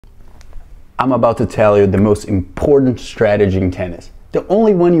I'm about to tell you the most important strategy in tennis. The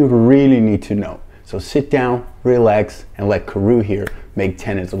only one you really need to know. So sit down, relax, and let Karue here make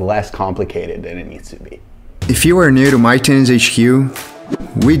tennis less complicated than it needs to be. If you are new to My Tennis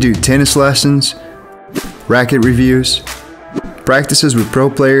HQ, we do tennis lessons, racket reviews, practices with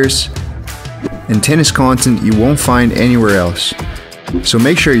pro players, and tennis content you won't find anywhere else. So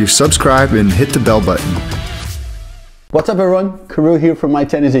make sure you subscribe and hit the bell button. What's up everyone, Karue here from My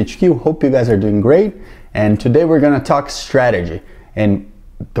Tennis HQ. Hope you guys are doing great. And today we're gonna talk strategy. And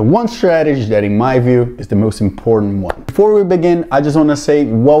the one strategy that in my view is the most important one. Before we begin, I just wanna say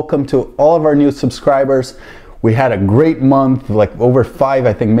welcome to all of our new subscribers. We had a great month, like over 5,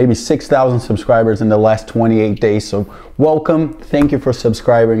 I think maybe 6,000 subscribers in the last 28 days. So welcome, thank you for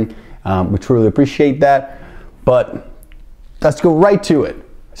subscribing. We truly appreciate that. But let's go right to it.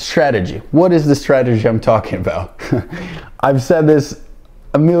 Strategy. What is the strategy I'm talking about? I've said this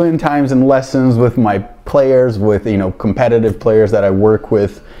a million times in lessons with my players, with competitive players that I work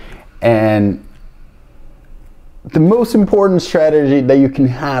with, and the most important strategy that you can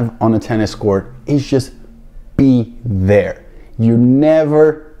have on a tennis court is just be there. You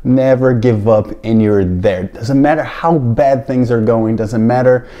never give up, and you're there. Doesn't matter how bad things are going, doesn't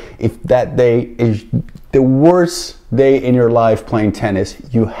matter if that day is the worst day in your life playing tennis,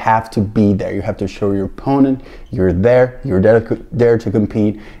 you have to be there. You have to show your opponent you're there to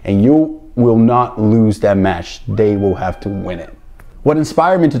compete, and you will not lose that match. They will have to win it. What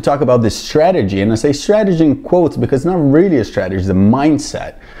inspired me to talk about this strategy, and I say strategy in quotes because it's not really a strategy, it's a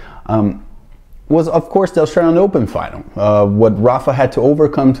mindset, was of course the Australian Open final. What Rafa had to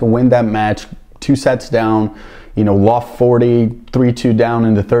overcome to win that match, 2 sets down, lost 40, 3-2 down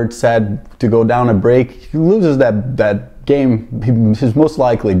in the third set to go down a break. He loses that game. He's most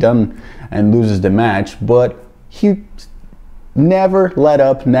likely done and loses the match, but he never let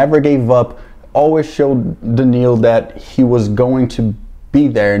up, never gave up, always showed Daniil that he was going to be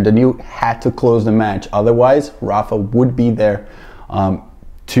there, and Daniil had to close the match. Otherwise, Rafa would be there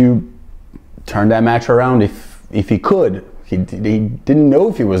to turn that match around if he could. He didn't know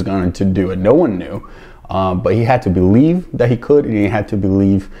if he was going to do it. No one knew. But he had to believe that he could, and he had to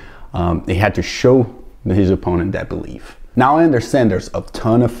believe, he had to show his opponent that belief. Now I understand there's a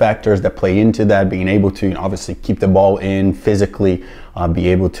ton of factors that play into that, being able to obviously keep the ball in physically, be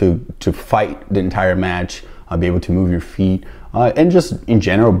able to fight the entire match, be able to move your feet, and just in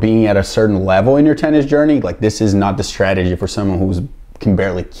general being at a certain level in your tennis journey. Like, this is not the strategy for someone who can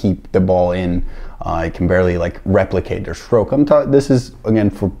barely keep the ball in, can barely replicate their stroke. This is again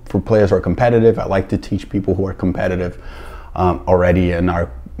for players who are competitive. I like to teach people who are competitive already and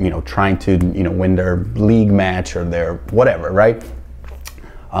are trying to win their league match or their whatever, right?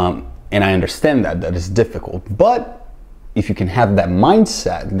 And I understand that is difficult, but if you can have that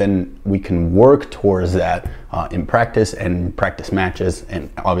mindset, then we can work towards that in practice and practice matches, and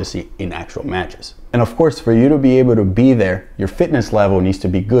obviously in actual matches. And of course, for you to be able to be there, your fitness level needs to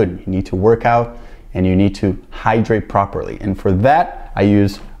be good. You need to work out and you need to hydrate properly. And for that, I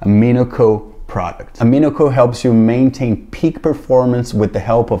use AminoCo product. AminoCo helps you maintain peak performance with the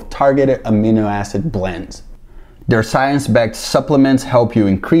help of targeted amino acid blends. Their science-backed supplements help you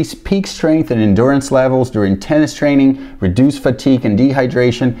increase peak strength and endurance levels during tennis training, reduce fatigue and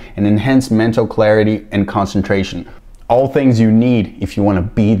dehydration, and enhance mental clarity and concentration. All things you need if you want to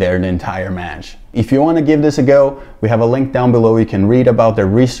be there the entire match. If you want to give this a go, we have a link down below. You can read about their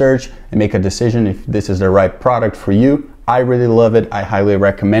research and make a decision if this is the right product for you. I really love it. I highly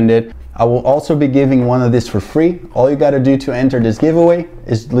recommend it. I will also be giving one of these for free. All you got to do to enter this giveaway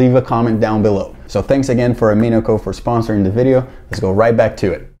is leave a comment down below. So thanks again for AminoCo for sponsoring the video. Let's go right back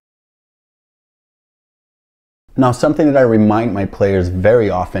to it. Now, something that I remind my players very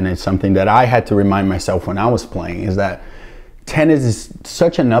often, and something that I had to remind myself when I was playing, is that tennis is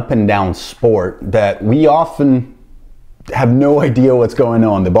such an up and down sport that we often have no idea what's going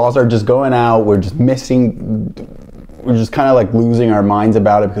on. The balls are just going out, we're just missing, we're just kind of losing our minds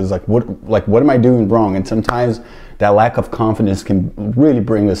about it because what am I doing wrong? And sometimes that lack of confidence can really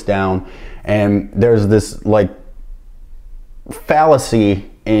bring us down. And there's this fallacy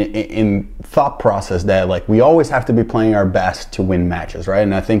in thought process that we always have to be playing our best to win matches, right?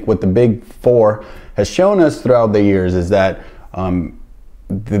 And I think what the Big Four has shown us throughout the years is that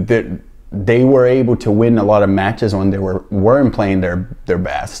they were able to win a lot of matches when they weren't playing their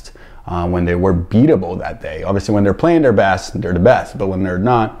best, when they were beatable that day. Obviously, when they're playing their best, they're the best, but when they're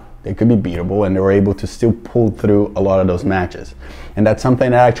not, they could be beatable, and they were able to still pull through a lot of those matches. And that's something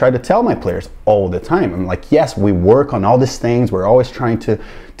that I try to tell my players all the time. I'm like, yes, we work on all these things. We're always trying to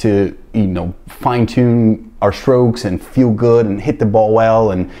fine-tune our strokes and feel good and hit the ball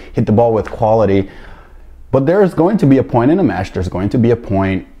well and hit the ball with quality. But there's going to be a point in a match, there's going to be a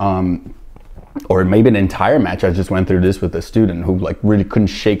point, or maybe an entire match. I just went through this with a student who like really couldn't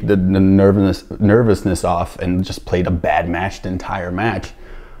shake the nervousness off and just played a bad match the entire match.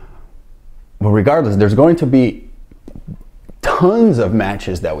 But regardless, there's going to be tons of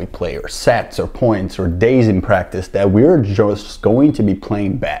matches that we play, or sets or points or days in practice that we're just going to be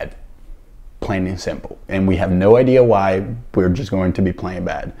playing bad, plain and simple. And we have no idea why, we're just going to be playing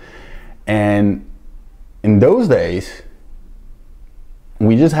bad. And in those days,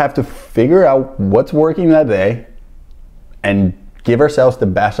 we just have to figure out what's working that day and give ourselves the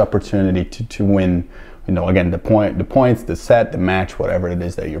best opportunity to win, you know, again, the points, the set, the match, whatever it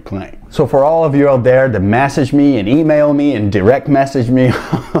is that you're playing. So for all of you out there that message me and email me and direct message me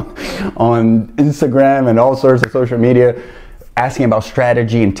on Instagram and all sorts of social media, asking about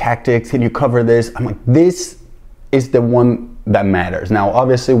strategy and tactics, can you cover this? I'm like, this is the one that matters. Now,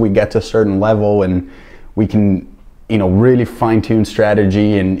 obviously we get to a certain level and we can, you know, really fine-tune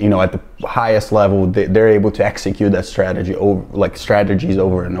strategy, and you know, at the highest level they're able to execute that strategy over, like strategies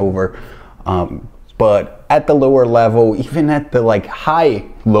over and over. But at the lower level, even at the like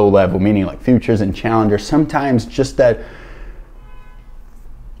low level, meaning like futures and challengers, sometimes just that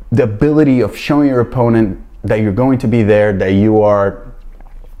the ability of showing your opponent that you're going to be there, that you are,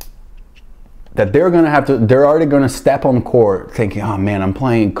 that they're already going to step on court thinking, oh man, I'm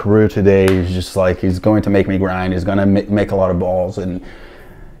playing Karue today. He's just like, he's going to make me grind. He's going to make a lot of balls and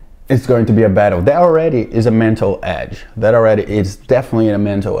it's going to be a battle. That already is a mental edge. That already is definitely a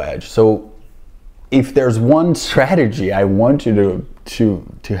mental edge. So if there's one strategy I want you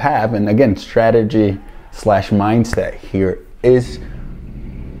to have, and again, strategy / mindset here is,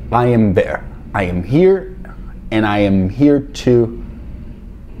 I am there. I am here, and I am here to,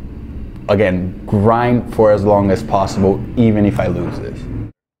 again, grind for as long as possible, even if I lose this.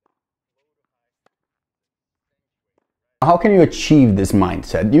 How can you achieve this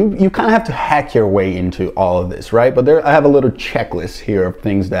mindset? You kind of have to hack your way into all of this, right? But I have a little checklist here of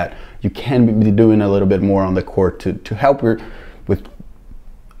things that you can be doing a little bit more on the court to help with,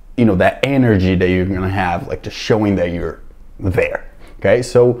 you know, that energy that you're gonna have, like just showing that you're there. Okay,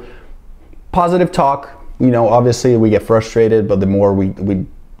 so positive talk. You know, obviously we get frustrated, but the more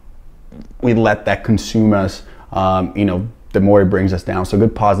we let that consume us, you know, the more it brings us down. So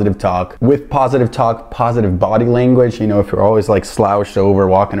good positive talk. With positive talk, positive body language. You know, if you're always like slouched over,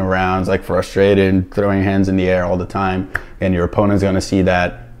 walking around, like frustrated, throwing hands in the air all the time, and your opponent's gonna see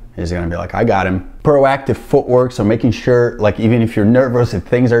that, he's gonna be like, I got him. Proactive footwork, so making sure, like, even if you're nervous, if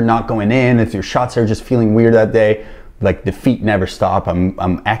things are not going in, if your shots are just feeling weird that day, like the feet never stop.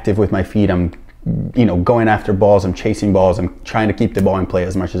 I'm active with my feet. I'm, you know, going after balls, I'm chasing balls, I'm trying to keep the ball in play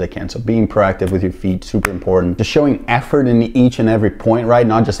as much as I can. So being proactive with your feet, super important. Just showing effort in each and every point, right?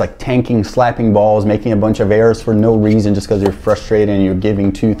 Not just like tanking, slapping balls, making a bunch of errors for no reason just because you're frustrated and you're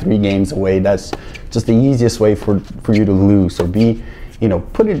giving 2-3 games away. That's just the easiest way for you to lose. So be, you know,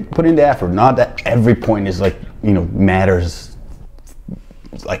 put in the effort. Not that every point is like, you know, matters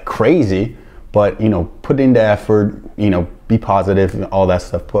like crazy, but, you know, put in the effort, you know, be positive, all that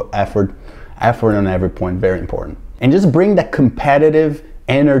stuff. Put effort on every point, very important. And just bring that competitive,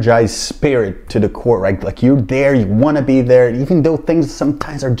 energized spirit to the court, right? Like you're there, you want to be there, even though things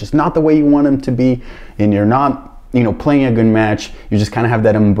sometimes are just not the way you want them to be, and you're not, you know, playing a good match, you just kind of have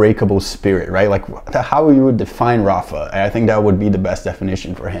that unbreakable spirit, right? Like how you would define Rafa, I think that would be the best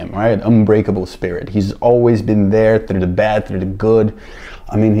definition for him, right? Unbreakable spirit. He's always been there through the bad, through the good.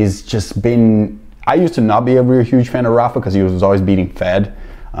 I mean, he's just been, I used to not be a real huge fan of Rafa because he was always beating Fed.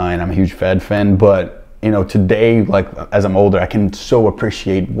 And I'm a huge Fed fan, but you know, today, like as I'm older, I can so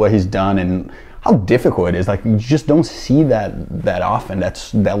appreciate what he's done and how difficult it is. Like you just don't see that often.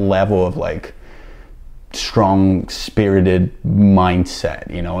 That's that level of like strong, spirited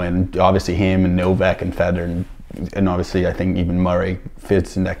mindset, you know. And obviously him and Novak and Federer and obviously I think even Murray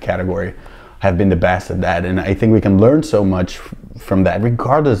fits in that category, have been the best at that. And I think we can learn so much from that,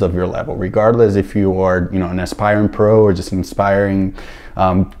 regardless of your level, regardless if you are, you know, an aspiring pro or just an aspiring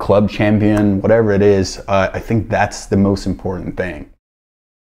club champion, whatever it is. I think that's the most important thing.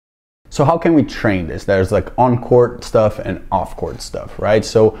 So how can we train this? There's like on-court stuff and off-court stuff, right?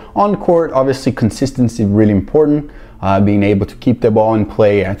 So on-court, obviously consistency really important. Being able to keep the ball in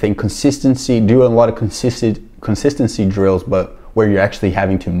play. I think consistency, do a lot of consistency drills, but where you're actually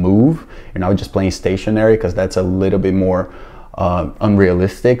having to move. You're not just playing stationary, because that's a little bit more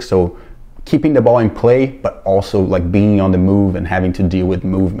unrealistic. So keeping the ball in play, but also like being on the move and having to deal with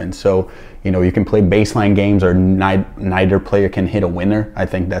movement. So, you know, you can play baseline games or neither player can hit a winner. I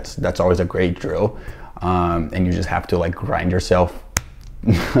think that's always a great drill. and you just have to like grind yourself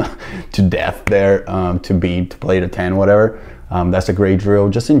to death there to play the 10, whatever. That's a great drill.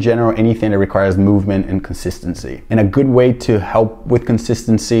 Just in general, anything that requires movement and consistency. And a good way to help with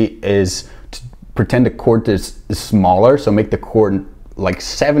consistency is to pretend the court is smaller. So make the court like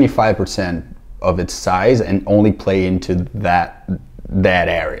 75% of its size and only play into that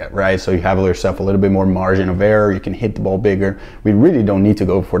area, right? So you have yourself a little bit more margin of error. You can hit the ball bigger. We really don't need to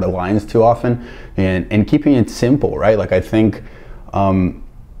go for the lines too often, and keeping it simple, right? Like I think, you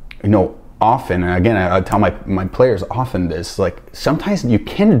know, often, and again, I tell my players often this, like sometimes you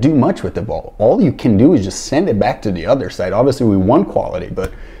can't do much with the ball. All you can do is just send it back to the other side. Obviously we want quality,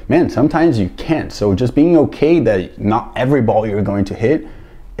 but man, sometimes you can't. So just being okay that not every ball you're going to hit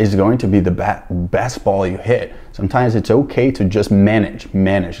is going to be the best ball you hit. Sometimes it's okay to just manage.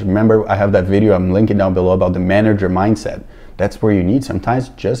 Remember, I have that video I'm linking down below about the manager mindset. That's where you need. Sometimes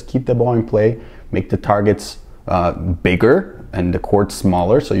just keep the ball in play, make the targets bigger and the court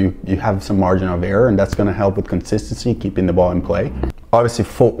smaller, so you have some margin of error, and that's going to help with consistency, keeping the ball in play. Obviously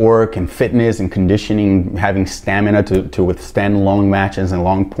footwork and fitness and conditioning, having stamina to withstand long matches and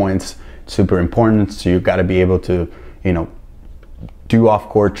long points, super important. So you've got to be able to, you know, do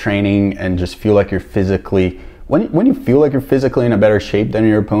off-court training and just feel like you're physically, when you feel like you're physically in a better shape than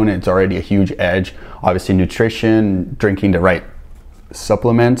your opponent, it's already a huge edge. Obviously nutrition, drinking the right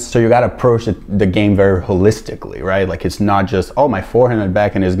supplements. So you got to approach the game very holistically, right? Like it's not just, oh, my forehand and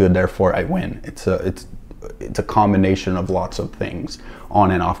backhand is good, therefore I win. It's a combination of lots of things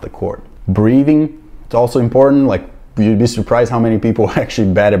on and off the court. Breathing, it's also important. Like you'd be surprised how many people are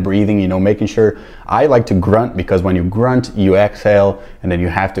actually bad at breathing, you know, making sure. I like to grunt, because when you grunt, you exhale and then you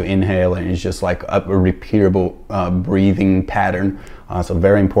have to inhale, and it's just like a repeatable breathing pattern. So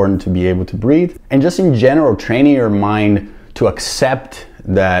very important to be able to breathe. And just in general, training your mind to accept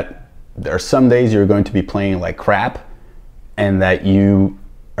that there are some days you're going to be playing like crap, and that you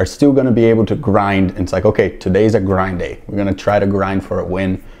are still going to be able to grind. It's like, okay, today's a grind day. We're going to try to grind for a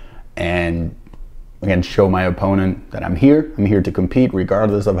win, and again, show my opponent that I'm here to compete,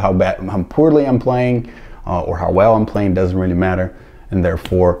 regardless of how poorly I'm playing or how well I'm playing, doesn't really matter. And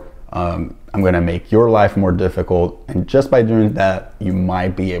therefore, I'm going to make your life more difficult. And just by doing that, you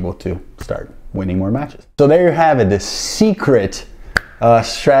might be able to start winning more matches. So there you have it, the secret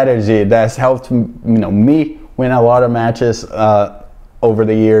strategy that's helped me win a lot of matches over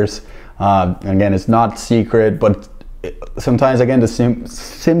the years. Again, it's not secret, but sometimes, again, the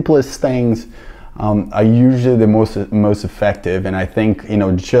simplest things are usually the most effective. And I think, you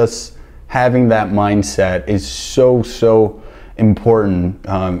know, just having that mindset is so important,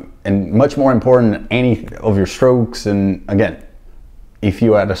 and much more important than any of your strokes. And again, if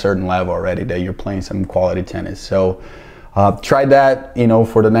you're at a certain level already, that you're playing some quality tennis. So try that, you know,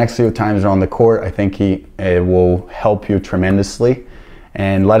 for the next few times on the court. I think it will help you tremendously.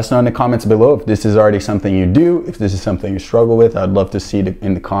 And let us know in the comments below if this is already something you do, if this is something you struggle with. I'd love to see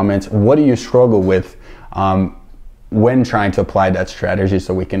in the comments, what do you struggle with when trying to apply that strategy,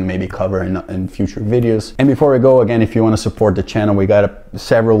 so we can maybe cover in future videos. And before we go, again, if you want to support the channel, we got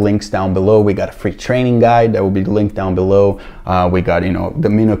several links down below. We got a free training guide that will be linked down below. We got, you know, the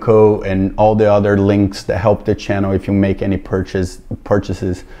Minoco and all the other links that help the channel. If you make any purchases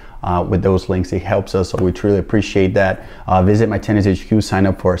with those links, it helps us, so we truly appreciate that. Visit my Tennis HQ, sign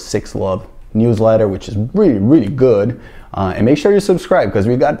up for our 6 Love newsletter, which is really good, and make sure you subscribe, because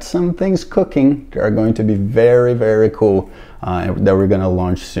we got some things cooking that are going to be very cool, that we're going to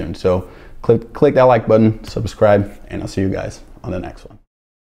launch soon. So click that like button, subscribe, and I'll see you guys on the next one.